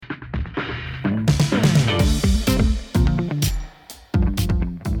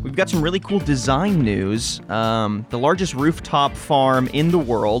got some really cool design news. The largest rooftop farm in the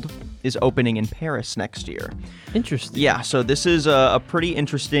world is opening in Paris next year. Interesting. Yeah, so this is a pretty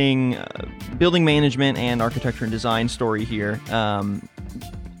interesting building management and architecture and design story here.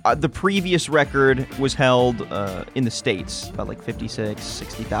 The previous record was held in the States, about like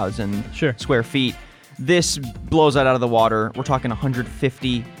 60,000 square feet. This blows that out of the water. We're talking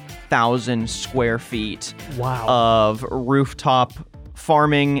 150,000 square feet of rooftop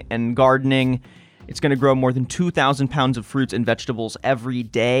farming and gardening. It's going to grow more than 2,000 pounds of fruits and vegetables every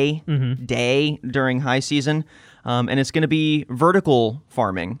day during high season. And it's going to be vertical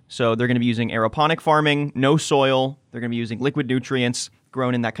farming. So they're going to be using aeroponic farming, no soil. They're going to be using liquid nutrients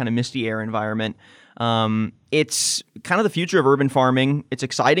grown in that kind of misty air environment. It's kind of the future of urban farming. It's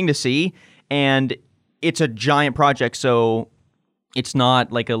exciting to see. And it's a giant project. So it's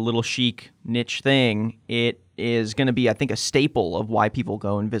not like a little chic niche thing. It is going to be, I think, a staple of why people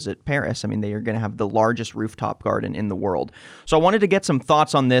go and visit Paris. I mean, they are going to have the largest rooftop garden in the world. So I wanted to get some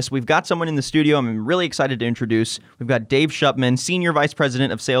thoughts on this. We've got someone in the studio I'm really excited to introduce. We've got Dave Shupman, Senior Vice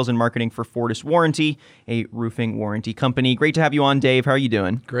President of Sales and Marketing for Fortis Warranty, a roofing warranty company. Great to have you on, Dave. How are you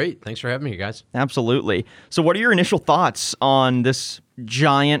doing? Great. Thanks for having me, guys. Absolutely. So what are your initial thoughts on this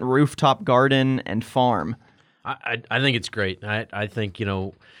giant rooftop garden and farm? I think it's great. I think,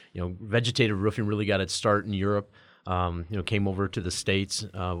 vegetative roofing really got its start in Europe, came over to the States.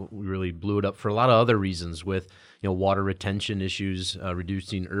 We really blew it up for a lot of other reasons with, water retention issues,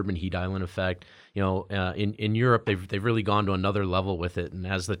 reducing urban heat island effect. In Europe, they've really gone to another level with it. And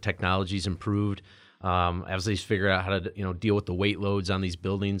as the technology's improved, as they figure out how to deal with the weight loads on these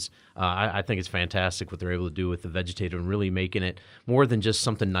buildings, I think it's fantastic what they're able to do with the vegetative and really making it more than just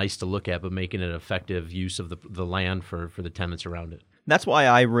something nice to look at, but making it an effective use of the land for the tenants around it. That's why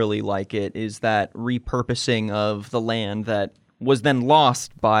I really like it, is that repurposing of the land that was then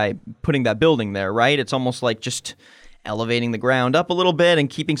lost by putting that building there, right? It's almost like just elevating the ground up a little bit and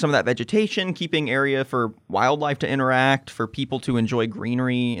keeping some of that vegetation, keeping area for wildlife to interact, for people to enjoy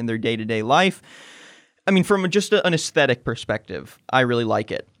greenery in their day-to-day life. I mean, from just an aesthetic perspective, I really like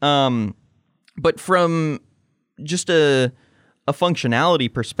it. But from just a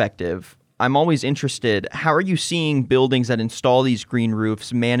functionality perspective, I'm always interested, how are you seeing buildings that install these green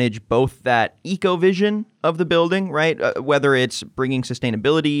roofs manage both that eco-vision of the building, right? Whether it's bringing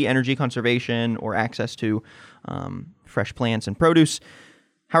sustainability, energy conservation, or access to fresh plants and produce.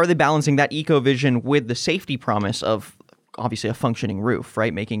 How are they balancing that eco-vision with the safety promise of obviously a functioning roof,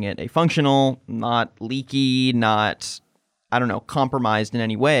 right? Making it a functional, not leaky, not, compromised in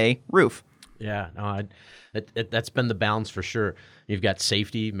any way roof. Yeah, no, that's been the balance for sure. You've got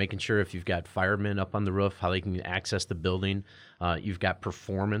safety, making sure if you've got firemen up on the roof, how they can access the building. You've got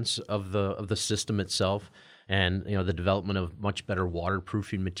performance of the system itself, and the development of much better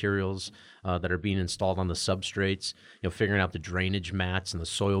waterproofing materials that are being installed on the substrates. Figuring out the drainage mats and the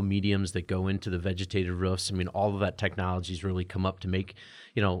soil mediums that go into the vegetative roofs. I mean, all of that technology has really come up to make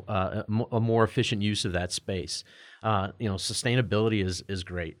a more efficient use of that space. Sustainability is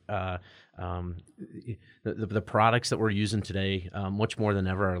great. The products that we're using today, much more than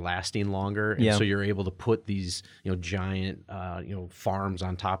ever, are lasting longer, and so you're able to put these giant farms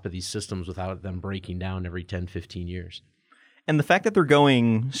on top of these systems without them breaking down every 10, 15 years. And the fact that they're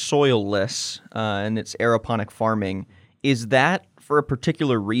going soilless and it's aeroponic farming, is that for a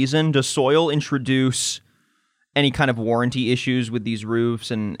particular reason? Does soil introduce any kind of warranty issues with these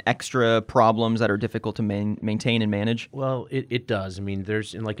roofs and extra problems that are difficult to maintain and manage? Well, it does. I mean,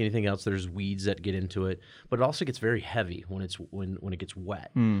 and like anything else, there's weeds that get into it, but it also gets very heavy when it gets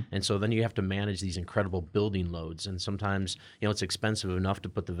wet. And so then you have to manage these incredible building loads. And sometimes, it's expensive enough to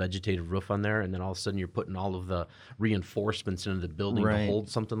put the vegetative roof on there, and then all of a sudden you're putting all of the reinforcements into the building to hold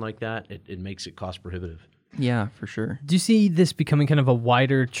something like that. It makes it cost prohibitive. Yeah, for sure. Do you see this becoming kind of a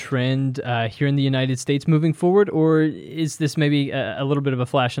wider trend here in the United States moving forward, or is this maybe a little bit of a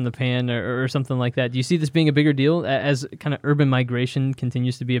flash in the pan or something like that? Do you see this being a bigger deal as kind of urban migration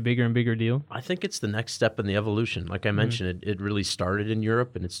continues to be a bigger and bigger deal? I think it's the next step in the evolution. Like I mentioned, it really started in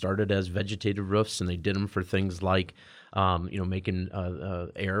Europe, and it started as vegetative roofs, and they did them for things like making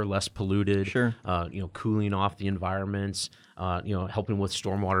air less polluted, cooling off the environments, helping with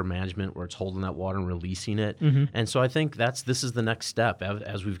stormwater management where it's holding that water and releasing it. And so I think this is the next step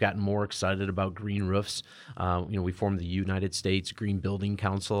as we've gotten more excited about green roofs. We formed the United States Green Building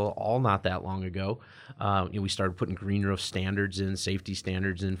Council all not that long ago. We started putting green roof standards in, safety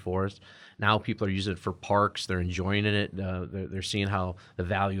standards in for us. Now people are using it for parks. They're enjoying it. They're seeing how the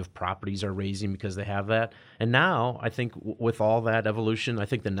value of properties are raising because they have that. And now I think with all that evolution, I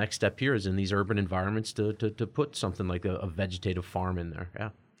think the next step here is in these urban environments to put something like a vegetative farm in there. Yeah.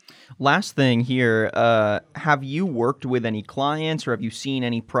 Last thing here, have you worked with any clients or have you seen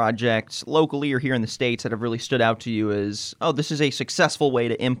any projects locally or here in the States that have really stood out to you as, oh, this is a successful way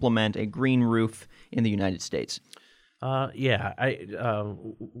to implement a green roof in the United States? Yeah, I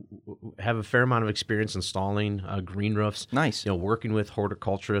have a fair amount of experience installing green roofs. Nice. Working with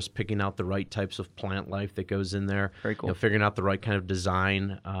horticulturists, picking out the right types of plant life that goes in there. Very cool. Figuring out the right kind of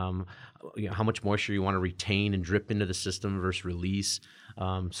design, how much moisture you want to retain and drip into the system versus release.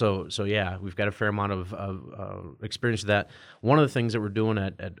 So yeah, we've got a fair amount of experience with that. One of the things that we're doing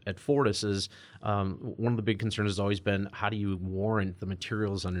at Fortis is one of the big concerns has always been, how do you warrant the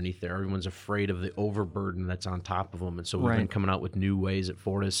materials underneath there? Everyone's afraid of the overburden that's on top of them, and so we've been coming out with new ways at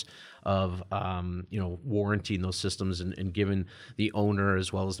Fortis of warranting those systems and giving the owner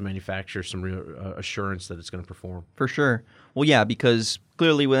as well as the manufacturer some real assurance that it's going to perform. For sure. Well, yeah, because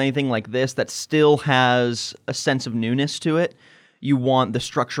clearly with anything like this that still has a sense of newness to it, you want the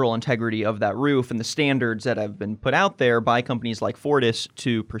structural integrity of that roof and the standards that have been put out there by companies like Fortis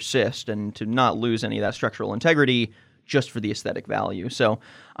to persist and to not lose any of that structural integrity just for the aesthetic value. So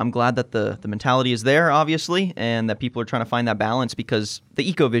I'm glad that the mentality is there, obviously, and that people are trying to find that balance because the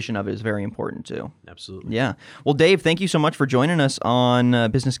eco-vision of it is very important too. Absolutely. Yeah. Well, Dave, thank you so much for joining us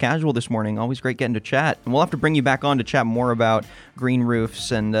on Business Casual this morning. Always great getting to chat. And we'll have to bring you back on to chat more about green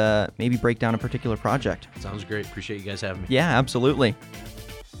roofs and maybe break down a particular project. Sounds great. Appreciate you guys having me. Yeah, absolutely.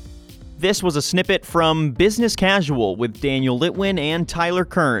 This was a snippet from Business Casual with Daniel Litwin and Tyler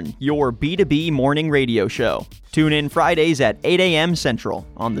Kern, your B2B morning radio show. Tune in Fridays at 8 a.m. Central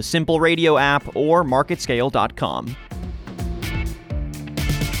on the Simple Radio app or marketscale.com.